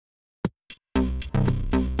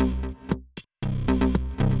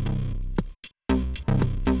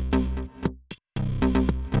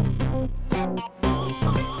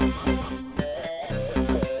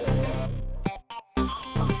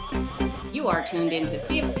You are tuned into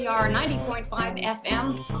CFCR 90.5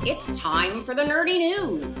 FM. It's time for the nerdy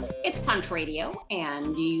news. It's Punch Radio,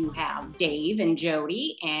 and you have Dave and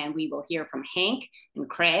Jody, and we will hear from Hank and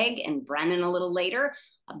Craig and Brennan a little later.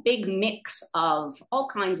 A big mix of all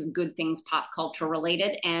kinds of good things pop culture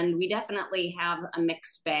related, and we definitely have a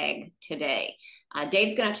mixed bag today.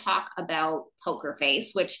 Dave's going to talk about Poker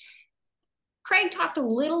Face, which Craig talked a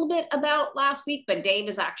little bit about last week, but Dave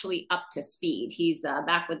is actually up to speed. He's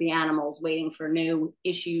back with the animals, waiting for new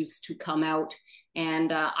issues to come out.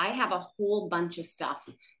 And I have a whole bunch of stuff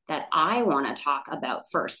that I want to talk about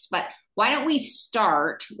first. But why don't we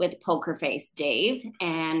start with Poker Face, Dave,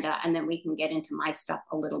 and then we can get into my stuff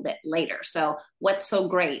a little bit later. So what's so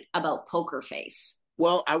great about Poker Face?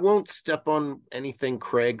 Well, I won't step on anything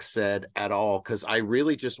Craig said at all, because I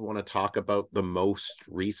really just want to talk about the most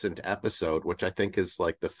recent episode, which I think is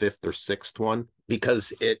like the fifth or sixth one,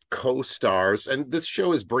 because it co-stars, and this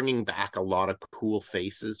show is bringing back a lot of cool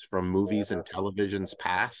faces from movies and television's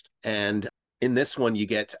past. And in this one, you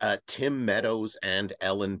get Tim Meadows and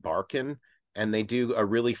Ellen Barkin, and they do a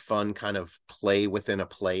really fun kind of play within a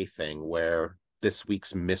play thing where this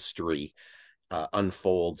week's mystery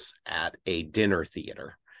unfolds at a dinner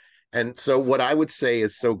theater. And so what I would say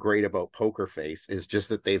is so great about Poker Face is just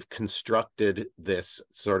that they've constructed this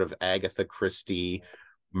sort of Agatha Christie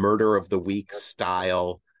murder of the week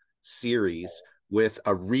style series with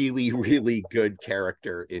a really, really good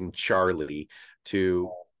character in Charlie to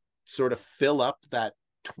sort of fill up that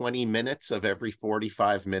 20 minutes of every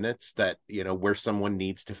 45 minutes that, you know, where someone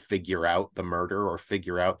needs to figure out the murder or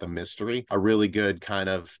figure out the mystery. A really good kind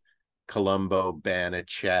of Columbo,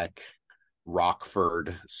 Banachek,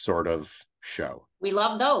 Rockford sort of show. We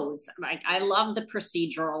love those. Like, I love the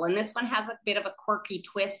procedural, and this one has a bit of a quirky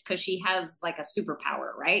twist because she has like a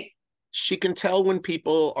superpower, right? She can tell when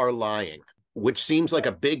people are lying, which seems like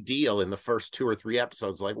a big deal in the first 2 or 3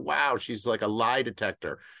 episodes. Like, wow, she's like a lie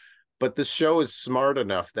detector. But this show is smart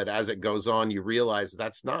enough that as it goes on, you realize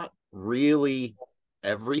that's not really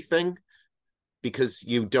everything, because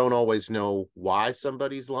you don't always know why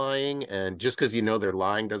somebody's lying. And just because you know they're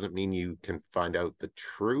lying doesn't mean you can find out the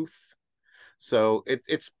truth. So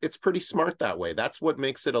it's pretty smart that way. That's what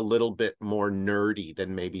makes it a little bit more nerdy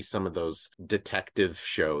than maybe some of those detective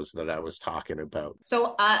shows that I was talking about.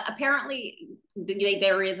 So apparently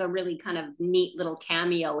there is a really kind of neat little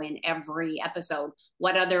cameo in every episode.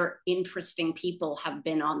 What other interesting people have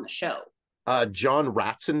been on the show? John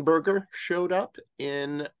Ratzenberger showed up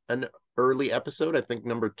in an early episode, I think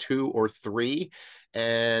number 2 or 3,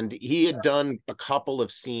 and he had done a couple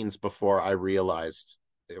of scenes before I realized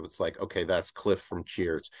it was like, okay, that's Cliff from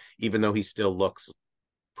Cheers, even though he still looks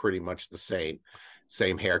pretty much the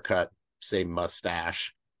same haircut, same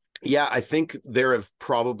mustache. Yeah, I think there have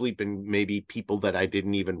probably been maybe people that I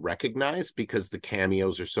didn't even recognize because the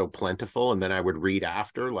cameos are so plentiful, and then I would read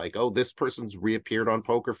after like, oh, this person's reappeared on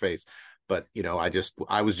Poker Face. But, you know,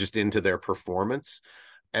 I was just into their performance.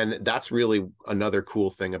 And that's really another cool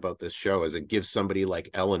thing about this show is it gives somebody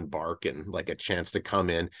like Ellen Barkin like a chance to come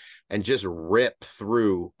in and just rip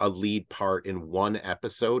through a lead part in one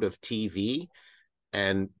episode of TV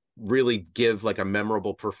and really give like a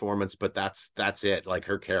memorable performance. But that's it. Like,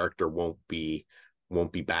 her character won't be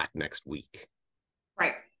back next week.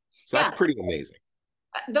 Right. So yeah, that's pretty amazing.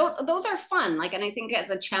 Those are fun. Like, and I think as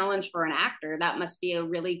a challenge for an actor, that must be a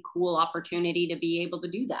really cool opportunity to be able to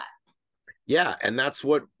do that. Yeah, and that's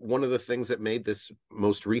what one of the things that made this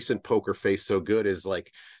most recent Poker Face so good is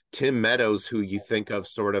like Tim Meadows, who you think of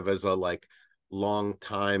sort of as a like long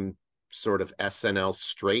time sort of SNL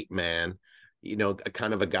straight man, you know, a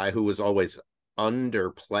kind of a guy who was always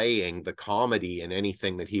underplaying the comedy in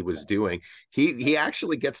anything that he was doing. He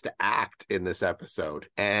actually gets to act in this episode,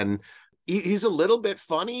 and he's a little bit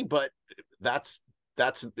funny, but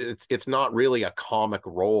it's not really a comic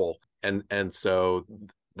role, and so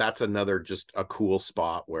that's another just a cool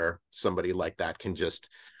spot where somebody like that can just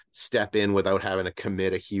step in without having to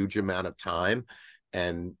commit a huge amount of time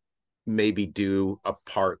and maybe do a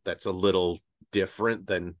part that's a little different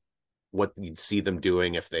than what you'd see them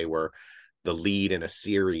doing if they were the lead in a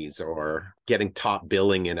series or getting top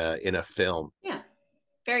billing in a film. Yeah,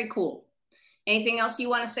 very cool. Anything else you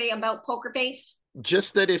want to say about Poker Face?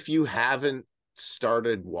 Just that if you haven't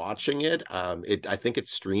started watching it, I think it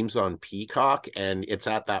streams on Peacock, and it's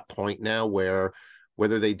at that point now where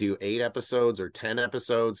whether they do 8 episodes or 10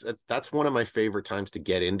 episodes, that's one of my favorite times to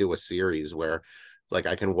get into a series where like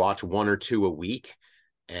I can watch 1 or 2 a week,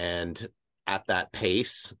 and at that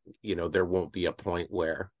pace, you know, there won't be a point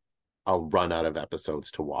where I'll run out of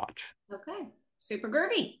episodes to watch. Okay, super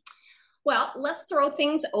groovy. Well, let's throw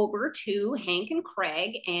things over to Hank and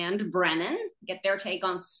Craig and Brennan, get their take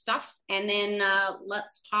on stuff, and then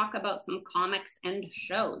let's talk about some comics and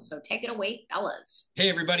shows. So take it away, fellas. Hey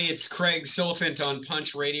everybody, it's Craig Silliphant on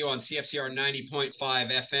Punch Radio on CFCR 90.5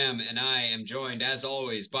 FM, and I am joined as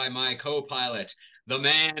always by my co-pilot, the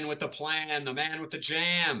man with the plan, the man with the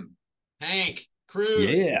jam, Hank Cruz.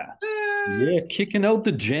 Yeah. Yeah, kicking out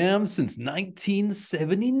the jam since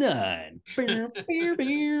 1979. Yeah.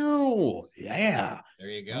 There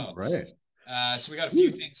you go. All right. So we got a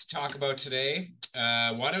few things to talk about today.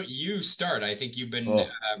 Why don't you start? I think you've been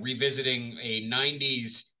revisiting a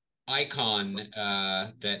 90s icon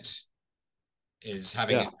that is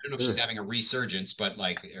having, I don't know if she's having a resurgence, but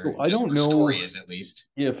like, I don't know story is at least.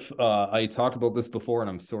 If I talked about this before, and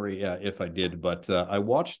I'm sorry if I did, but I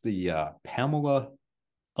watched the Pamela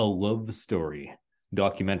A Love Story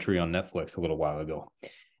documentary on Netflix a little while ago.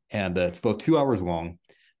 And it's about 2 hours long.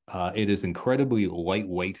 It is incredibly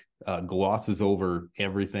lightweight, glosses over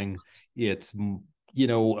everything. It's,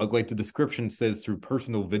 like the description says, through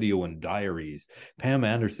personal video and diaries, Pam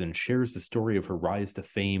Anderson shares the story of her rise to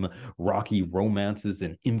fame, rocky romances,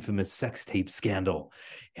 and infamous sex tape scandal.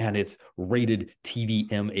 And it's rated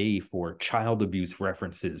TVMA for child abuse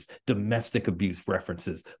references, domestic abuse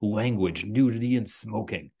references, language, nudity, and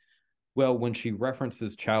smoking. Well, when she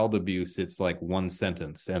references child abuse, it's like one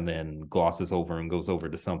sentence and then glosses over and goes over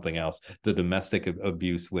to something else. The domestic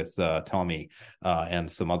abuse with Tommy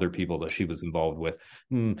and some other people that she was involved with,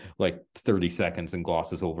 like 30 seconds and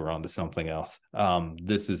glosses over onto something else.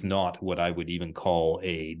 This is not what I would even call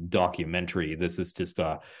a documentary. This is just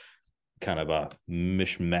a kind of a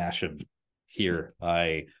mishmash of here.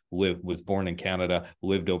 I was born in Canada,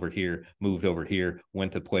 lived over here, moved over here,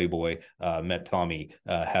 went to Playboy, met Tommy,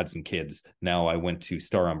 had some kids. Now I went to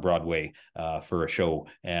star on Broadway for a show,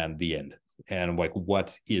 and the end. And I'm like,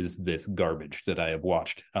 what is this garbage that I have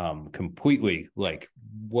watched? Completely like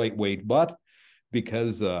lightweight, but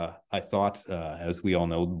because I thought, as we all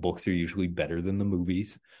know, the books are usually better than the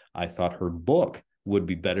movies. I thought her book would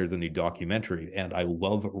be better than the documentary, and I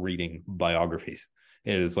love reading biographies.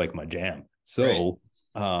 It is like my jam. So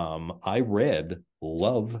I read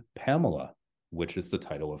Love, Pamela, which is the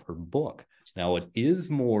title of her book. Now, it is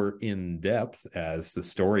more in depth, as the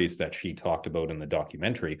stories that she talked about in the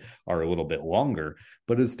documentary are a little bit longer.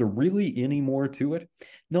 But is there really any more to it?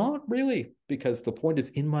 Not really, because the point is,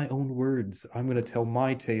 in my own words, I'm going to tell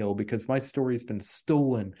my tale because my story's been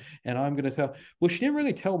stolen. And I'm going to tell, well, she didn't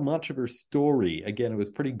really tell much of her story. Again, it was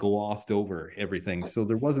pretty glossed over everything. So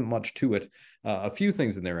there wasn't much to it. A few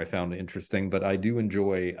things in there I found interesting, but I do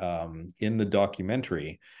enjoy in the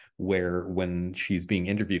documentary where when she's being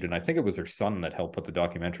interviewed, and I think it was her son that helped put the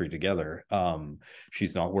documentary together,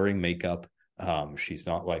 she's not wearing makeup. She's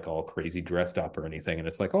not like all crazy dressed up or anything. And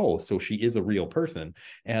it's like, oh, so she is a real person.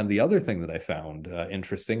 And the other thing that I found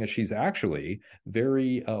interesting is she's actually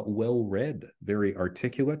very well read, very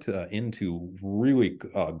articulate, into really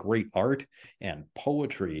great art and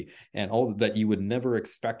poetry and all that you would never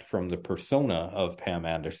expect from the persona of Pam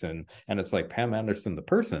Anderson. And it's like Pam Anderson, the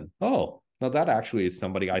person. Oh, now, that actually is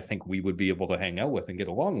somebody I think we would be able to hang out with and get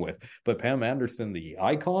along with. But Pam Anderson, the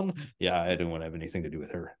icon, yeah, I don't want to have anything to do with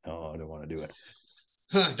her. No, I don't want to do it.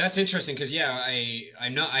 Huh, that's interesting because I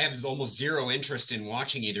have almost zero interest in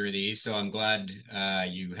watching either of these, so I'm glad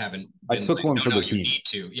you haven't. I took one for the team. You need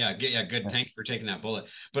to, yeah, good. Yeah. Thank you for taking that bullet.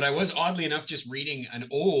 But I was oddly enough just reading an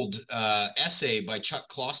old essay by Chuck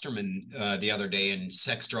Klosterman the other day in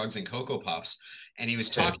Sex, Drugs, and Cocoa Puffs, and he was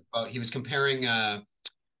talking about, he was comparing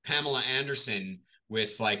Pamela Anderson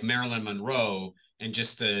with like Marilyn Monroe and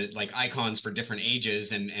just the like icons for different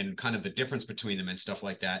ages and kind of the difference between them and stuff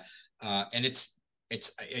like that. And it's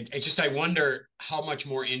just, I wonder how much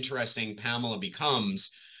more interesting Pamela becomes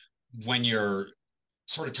when you're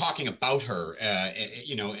sort of talking about her,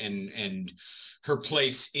 and her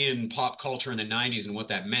place in pop culture in the 90s and what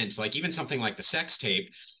that meant. Like even something like the sex tape,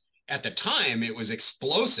 at the time it was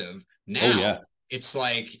explosive. Now it's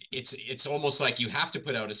like it's almost like you have to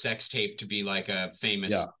put out a sex tape to be like a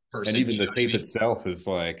famous person. And even the tape itself is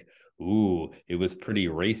like, ooh, it was pretty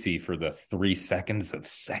racy for the 3 seconds of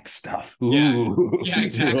sex stuff. Ooh. Yeah,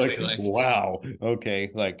 exactly. Like, wow.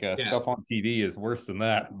 Okay. Like stuff on TV is worse than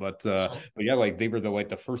that. But yeah, like they were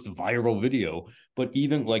the first viral video. But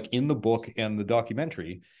even like in the book and the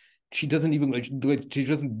documentary, she doesn't even she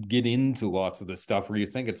doesn't get into lots of the stuff where you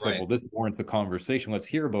think it's like, well, this warrants a conversation. Let's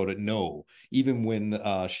hear about it. No, even when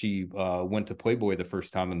she went to Playboy the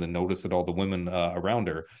first time and then noticed that all the women around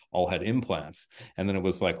her all had implants, and then it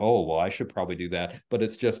was like, oh, well, I should probably do that. But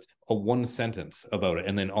it's just a one sentence about it,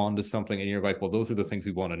 and then on to something, and you're like, well, those are the things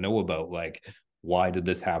we want to know about. Like, why did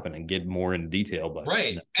this happen and get more in detail. But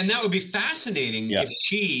right. And that would be fascinating if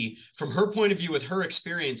she, from her point of view with her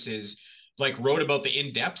experiences, like wrote about the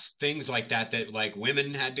in-depth things like that like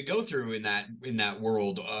women had to go through in that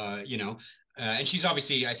world, and she's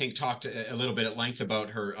obviously, I think, talked a little bit at length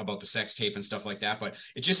about the sex tape and stuff like that. But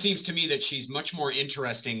it just seems to me that she's much more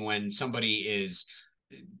interesting when somebody is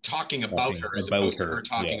talking about her as opposed to her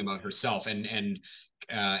talking about herself, and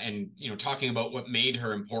talking about what made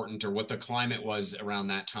her important or what the climate was around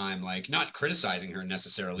that time, like not criticizing her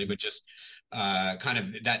necessarily, but just kind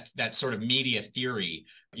of that sort of media theory,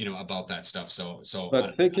 about that stuff. So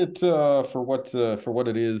but take it for what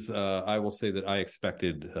it is. I will say that I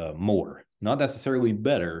expected more, not necessarily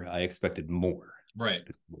better. I expected more. Right.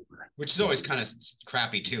 Which is always kind of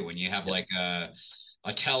crappy too, when you have like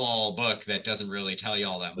a tell-all book that doesn't really tell you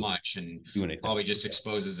all that much, and probably just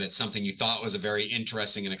exposes that something you thought was a very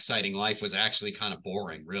interesting and exciting life was actually kind of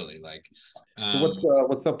boring, really. Like, so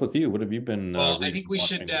what's up with you? What have you been? Well, I think we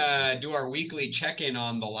should do our weekly check-in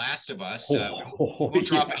on The Last of Us. We won't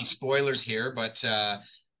drop any spoilers here, but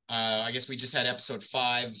I guess we just had episode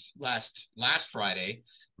 5 last Friday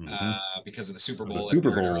because of the Super Bowl.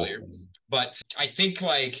 Earlier. But I think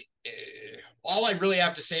all I really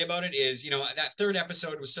have to say about it is, that third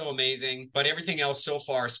episode was so amazing, but everything else so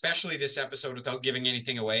far, especially this episode, without giving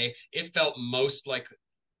anything away, it felt most like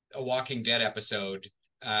a Walking Dead episode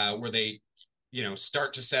where they,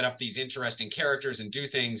 start to set up these interesting characters and do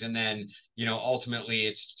things. And then, ultimately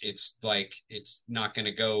it's like, it's not going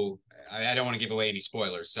to go. I don't want to give away any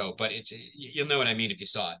spoilers. So, but you'll know what I mean if you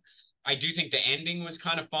saw it. I do think the ending was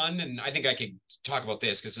kind of fun, and I think I could talk about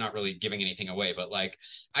this because it's not really giving anything away, but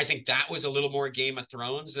I think that was a little more Game of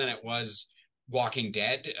Thrones than it was Walking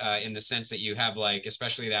Dead, in the sense that you have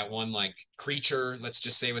especially that one creature, let's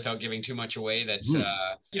just say without giving too much away, that's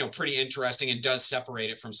pretty interesting and does separate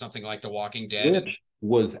it from something like The Walking Dead. Which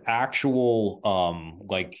was actual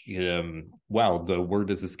wow, the word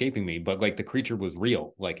is escaping me, but the creature was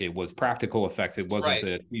real, it was practical effects, it wasn't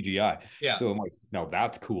a CGI. So I'm like, no,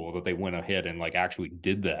 that's cool that they went ahead and actually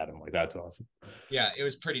did that. I'm like, that's awesome. Yeah, it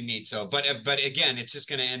was pretty neat. So but again, it's just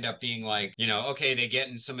going to end up being okay, they get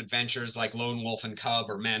in some adventures like Lone Wolf and Cub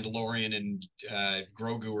or Mandalorian and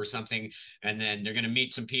Grogu or something, and then they're going to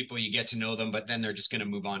meet some people, you get to know them, but then they're just going to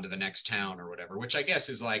move on to the next town or whatever, which I guess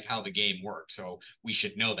is how the game works. So we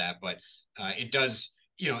should know that, but it does,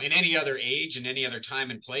 in any other age and any other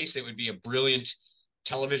time and place, it would be a brilliant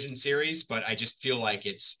television series, but I just feel like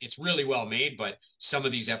it's really well made, but some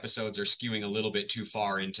of these episodes are skewing a little bit too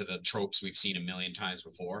far into the tropes we've seen a million times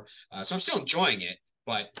before. So I'm still enjoying it,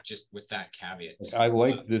 but just with that caveat. I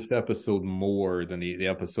like this episode more than the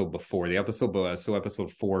episode before.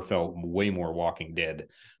 Episode 4 felt way more Walking Dead.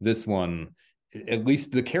 This one, at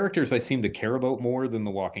least the characters I seem to care about more than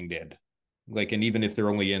The Walking Dead. And even if they're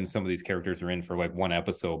only in, some of these characters are in for one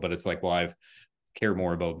episode, but it's well, I've care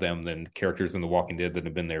more about them than characters in The Walking Dead that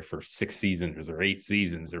have been there for 6 seasons or 8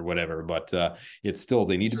 seasons or whatever. But it's still,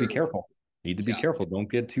 they need to be careful. Careful. Don't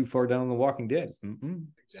get too far down The Walking Dead.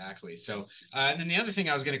 Exactly. So, and then the other thing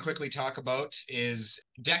I was going to quickly talk about is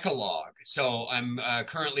Decalogue. So I'm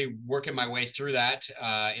currently working my way through that.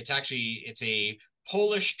 It's a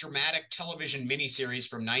Polish dramatic television miniseries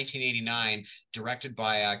from 1989, directed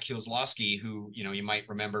by Kieslowski, who you might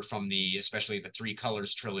remember from especially the Three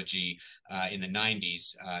Colors trilogy in the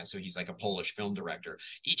 90s. So he's a Polish film director.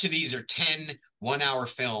 Each of these are 10 one-hour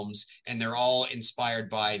films, and they're all inspired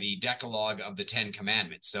by the Decalogue of the Ten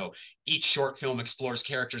Commandments. So each short film explores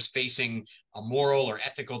characters facing a moral or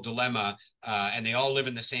ethical dilemma, and they all live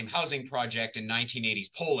in the same housing project in 1980s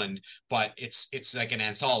Poland, but it's like an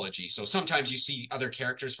anthology. So sometimes you see other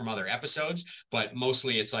characters from other episodes, but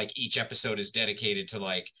mostly it's each episode is dedicated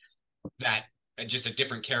to that, just a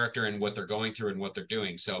different character and what they're going through and what they're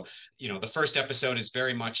doing. So, the first episode is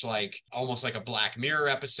very much almost like a Black Mirror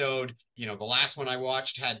episode. The last one I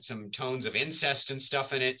watched had some tones of incest and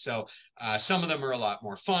stuff in it. So some of them are a lot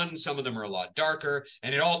more fun. Some of them are a lot darker.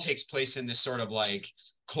 And it all takes place in this sort of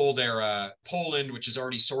cold era Poland, which is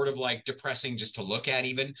already sort of depressing just to look at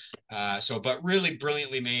even. But really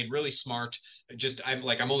brilliantly made, really smart.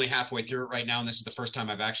 I'm only halfway through it right now. And this is the first time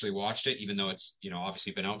I've actually watched it, even though it's,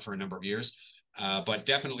 obviously been out for a number of years. But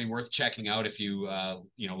definitely worth checking out if you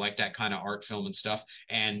like that kind of art film and stuff.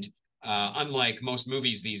 And unlike most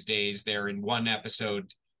movies these days, they're in one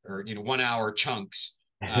episode or 1 hour chunks.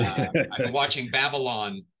 I've been watching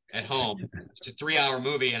Babylon at home. It's a 3-hour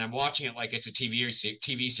movie, and I'm watching it like it's a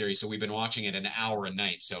TV series. So we've been watching it an hour a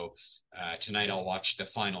night. So tonight I'll watch the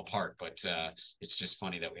final part, but it's just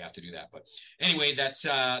funny that we have to do that. But anyway, that's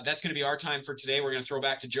going to be our time for today. We're going to throw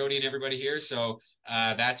back to Jody and everybody here. So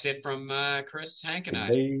that's it from Chris, Hank, and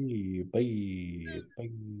I. Bye.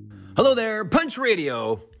 Hello there, Punch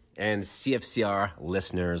Radio and CFCR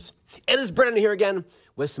listeners. It is Brennan here again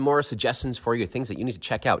with some more suggestions for you, things that you need to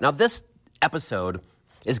check out. Now, this episode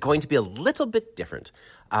is going to be a little bit different.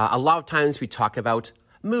 A lot of times we talk about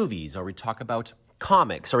movies, or we talk about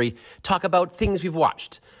comics, or we talk about things we've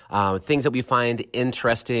watched, things that we find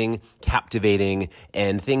interesting, captivating,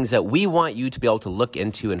 and things that we want you to be able to look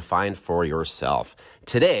into and find for yourself.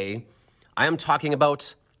 Today, I am talking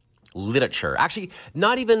about literature. Actually,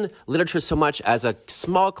 not even literature so much as a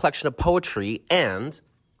small collection of poetry and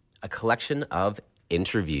a collection of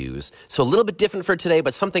interviews. So a little bit different for today,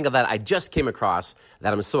 but something that I just came across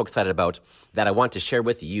that I'm so excited about that I want to share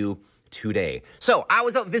with you today. So I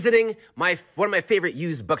was out visiting one of my favorite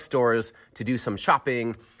used bookstores to do some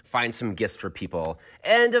shopping, find some gifts for people.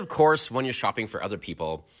 And of course, when you're shopping for other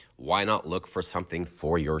people, why not look for something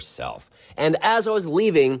for yourself? And as I was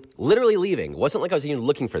leaving, literally leaving, it wasn't like I was even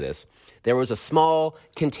looking for this, there was a small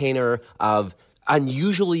container of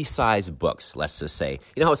unusually sized books, let's just say.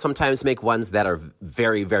 You know how sometimes make ones that are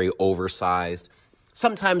very, very oversized,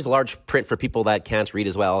 sometimes large print for people that can't read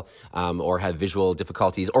as well, or have visual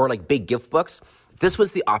difficulties, or like big gift books. This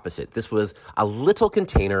was the opposite. This was a little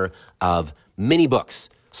container of mini books,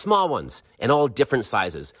 small ones, in all different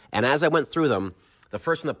sizes. And as I went through them, the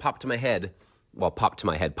first one that popped to my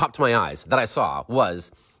eyes that I saw was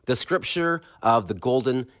The Scripture of the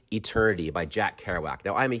Golden Eternity by Jack Kerouac.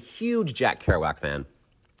 Now, I'm a huge Jack Kerouac fan.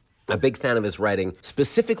 A big fan of his writing.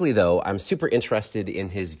 Specifically, though, I'm super interested in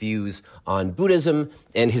his views on Buddhism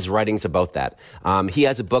and his writings about that. He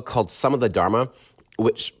has a book called Sum of the Dharma,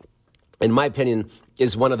 which, in my opinion,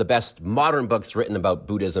 is one of the best modern books written about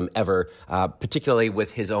Buddhism ever, particularly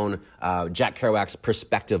with his own Jack Kerouac's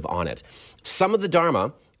perspective on it. Sum of the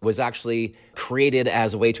Dharma was actually created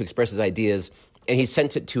as a way to express his ideas, and he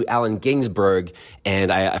sent it to Allen Ginsberg,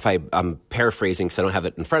 and I'm paraphrasing because I don't have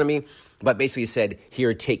it in front of me, but basically said,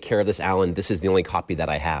 here, take care of this, Allen. This is the only copy that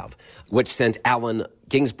I have, which sent Allen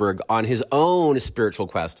Ginsberg on his own spiritual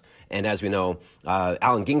quest. And as we know,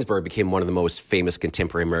 Allen Ginsberg became one of the most famous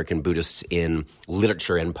contemporary American Buddhists in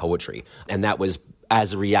literature and poetry. And that was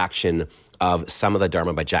as a reaction of Sum of the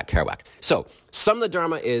Dharma by Jack Kerouac. So, Sum of the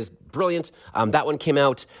Dharma is brilliant. That one came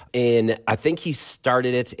out I think he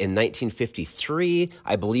started it in 1953.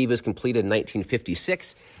 I believe it was completed in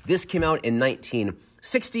 1956. This came out in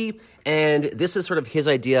 1960. And this is sort of his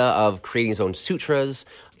idea of creating his own sutras,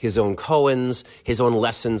 his own koans, his own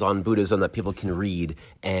lessons on Buddhism that people can read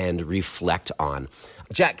and reflect on.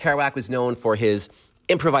 Jack Kerouac was known for his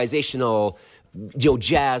improvisational,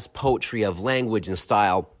 jazz poetry of language and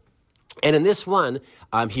style. And in this one,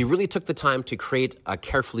 he really took the time to create a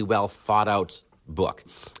carefully well thought out book.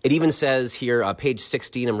 It even says here, page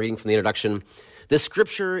 16, I'm reading from the introduction, "This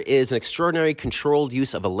scripture is an extraordinary controlled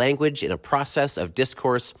use of a language in a process of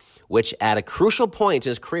discourse which at a crucial point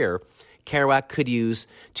in his career, Kerouac could use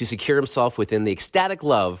to secure himself within the ecstatic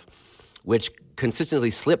love which consistently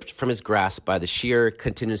slipped from his grasp by the sheer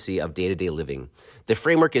contingency of day-to-day living. The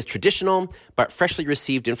framework is traditional, but freshly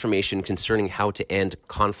received information concerning how to end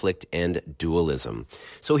conflict and dualism."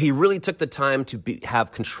 So he really took the time to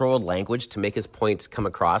have controlled language to make his point come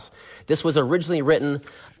across. This was originally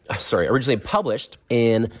published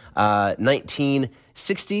in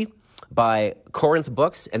 1960 by Corinth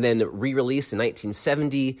Books, and then re-released in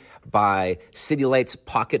 1970 by City Lights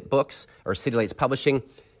Pocket Books, or City Lights Publishing.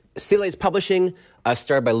 City Lights Publishing,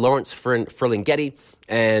 started by Lawrence Ferlinghetti,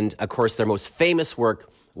 and of course their most famous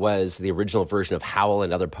work was the original version of Howl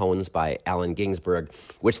and Other Poems by Allen Ginsberg,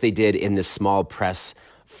 which they did in this small press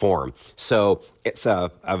form. So it's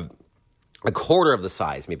a quarter of the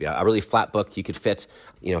size, maybe a really flat book you could fit,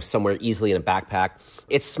 somewhere easily in a backpack.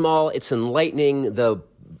 It's small, it's enlightening,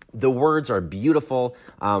 the words are beautiful.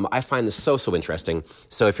 I find this so interesting.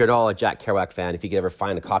 So if you're at all a Jack Kerouac fan, if you could ever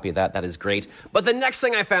find a copy of that, that is great. But the next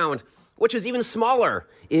thing I found, which was even smaller,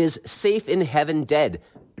 is Safe in Heaven Dead,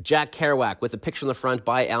 Jack Kerouac, with a picture on the front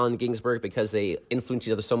by Allen Ginsberg because they influenced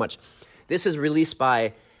each other so much. This is released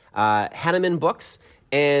by Hanneman Books,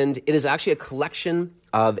 and it is actually a collection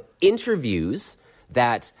of interviews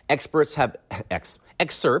that excerpts have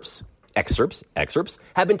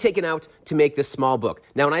been taken out to make this small book.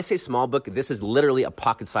 Now, when I say small book, this is literally a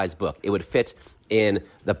pocket-sized book. It would fit in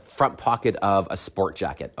the front pocket of a sport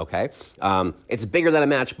jacket, okay? It's bigger than a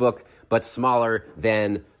matchbook, but smaller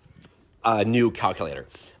than a new calculator.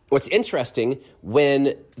 What's interesting,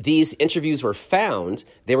 when these interviews were found,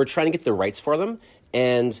 they were trying to get the rights for them,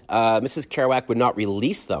 and Mrs. Kerouac would not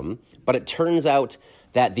release them, but it turns out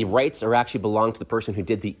that the rights are actually belong to the person who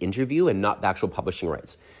did the interview and not the actual publishing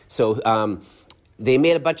rights. So they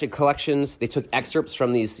made a bunch of collections. They took excerpts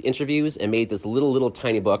from these interviews and made this little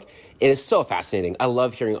tiny book. It is so fascinating. I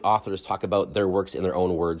love hearing authors talk about their works in their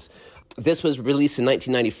own words. This was released in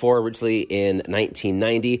 1994, originally in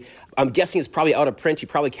 1990. I'm guessing it's probably out of print. You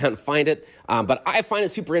probably can't find it, but I find it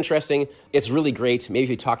super interesting. It's really great. Maybe if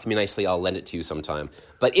you talk to me nicely, I'll lend it to you sometime.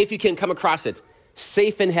 But if you can come across it,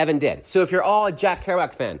 Safe in Heaven Dead. So if you're all a Jack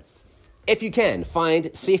Kerouac fan, if you can,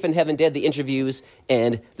 find Safe in Heaven Dead, the interviews,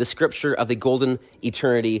 and The Scripture of the Golden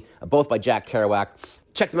Eternity, both by Jack Kerouac.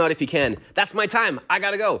 Check them out if you can. That's my time. I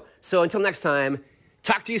gotta go. So until next time,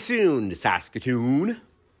 talk to you soon, Saskatoon.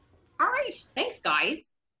 All right. Thanks, guys.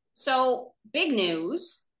 So, big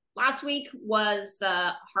news. Last week was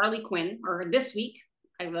Harley Quinn, or this week,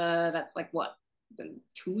 that's like what,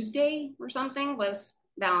 Tuesday or something, was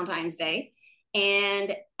Valentine's Day.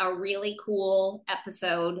 And a really cool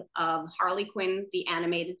episode of Harley Quinn, the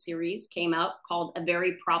animated series, came out called A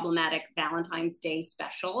Very Problematic Valentine's Day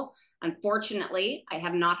Special. Unfortunately, I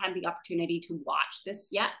have not had the opportunity to watch this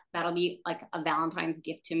yet. That'll be like a Valentine's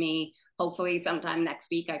gift to me. Hopefully sometime next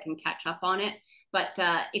week I can catch up on it. But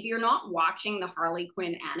if you're not watching the Harley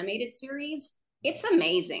Quinn animated series, it's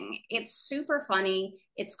amazing. It's super funny.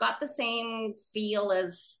 It's got the same feel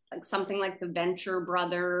as like something like the Venture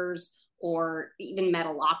Brothers or even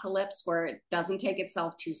Metalocalypse, where it doesn't take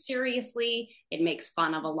itself too seriously. It makes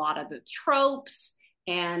fun of a lot of the tropes,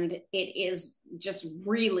 and it is just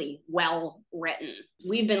really well written.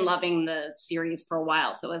 We've been loving the series for a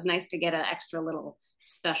while, so it was nice to get an extra little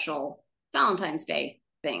special Valentine's Day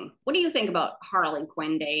thing. What do you think about Harley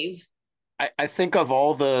Quinn, Dave? I think of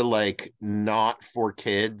all the like not for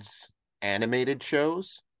kids animated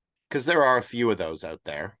shows, because there are a few of those out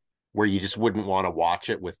there where you just wouldn't want to watch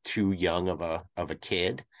it with too young of a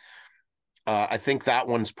kid. I think that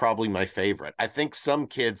one's probably my favorite. I think some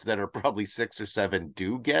kids that are probably 6 or 7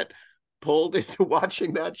 do get pulled into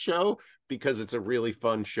watching that show because it's a really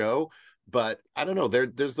fun show. But I don't know,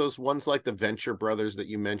 there's those ones like the Venture Brothers that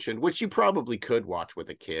you mentioned, which you probably could watch with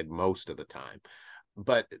a kid most of the time.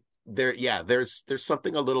 But there's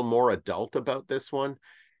something a little more adult about this one.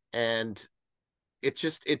 And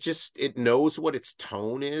it knows what its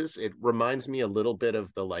tone is. It reminds me a little bit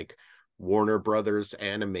of the like Warner Brothers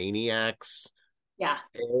Animaniacs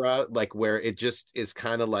era, like where it just is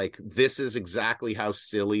kind of like, this is exactly how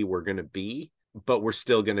silly we're going to be, but we're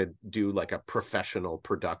still going to do like a professional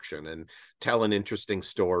production and tell an interesting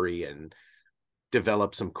story and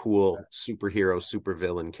develop some cool superhero,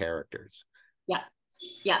 supervillain characters.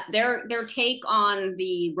 Yeah. Their take on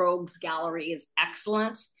the Rogues Gallery is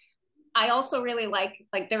excellent. I also really like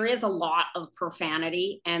there is a lot of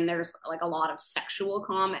profanity and there's like a lot of sexual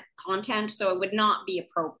content. So it would not be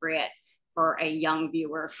appropriate for a young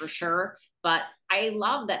viewer for sure. But I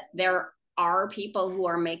love that there are people who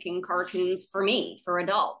are making cartoons for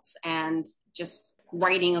adults, and just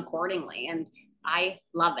writing accordingly. And I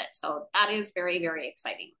love it. So that is very, very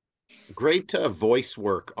exciting. Great voice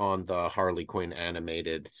work on the Harley Quinn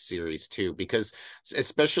animated series too, because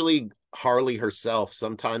especially Harley herself,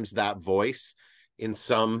 sometimes that voice in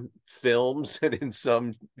some films and in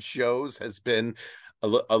some shows has been a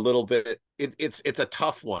little bit, it's a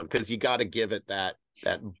tough one because you got to give it that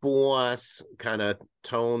boss kind of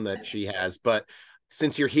tone that she has. But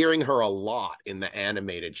since you're hearing her a lot in the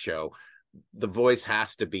animated show, the voice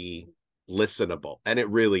has to be listenable, and it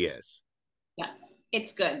really is. Yeah,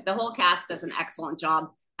 it's good. The whole cast does an excellent job.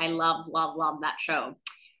 I love that show.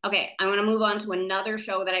 Okay, I'm going to move on to another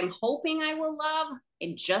show that I'm hoping I will love.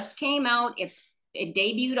 It just came out. It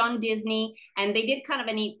debuted on Disney, and they did kind of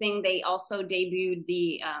a neat thing. They also debuted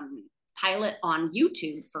the pilot on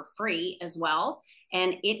YouTube for free as well,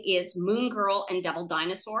 and it is Moon Girl and Devil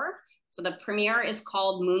Dinosaur. So the premiere is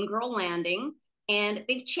called Moon Girl Landing, and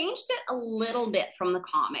they've changed it a little bit from the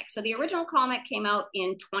comic. So the original comic came out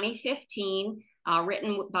in 2015,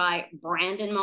 written by Brandon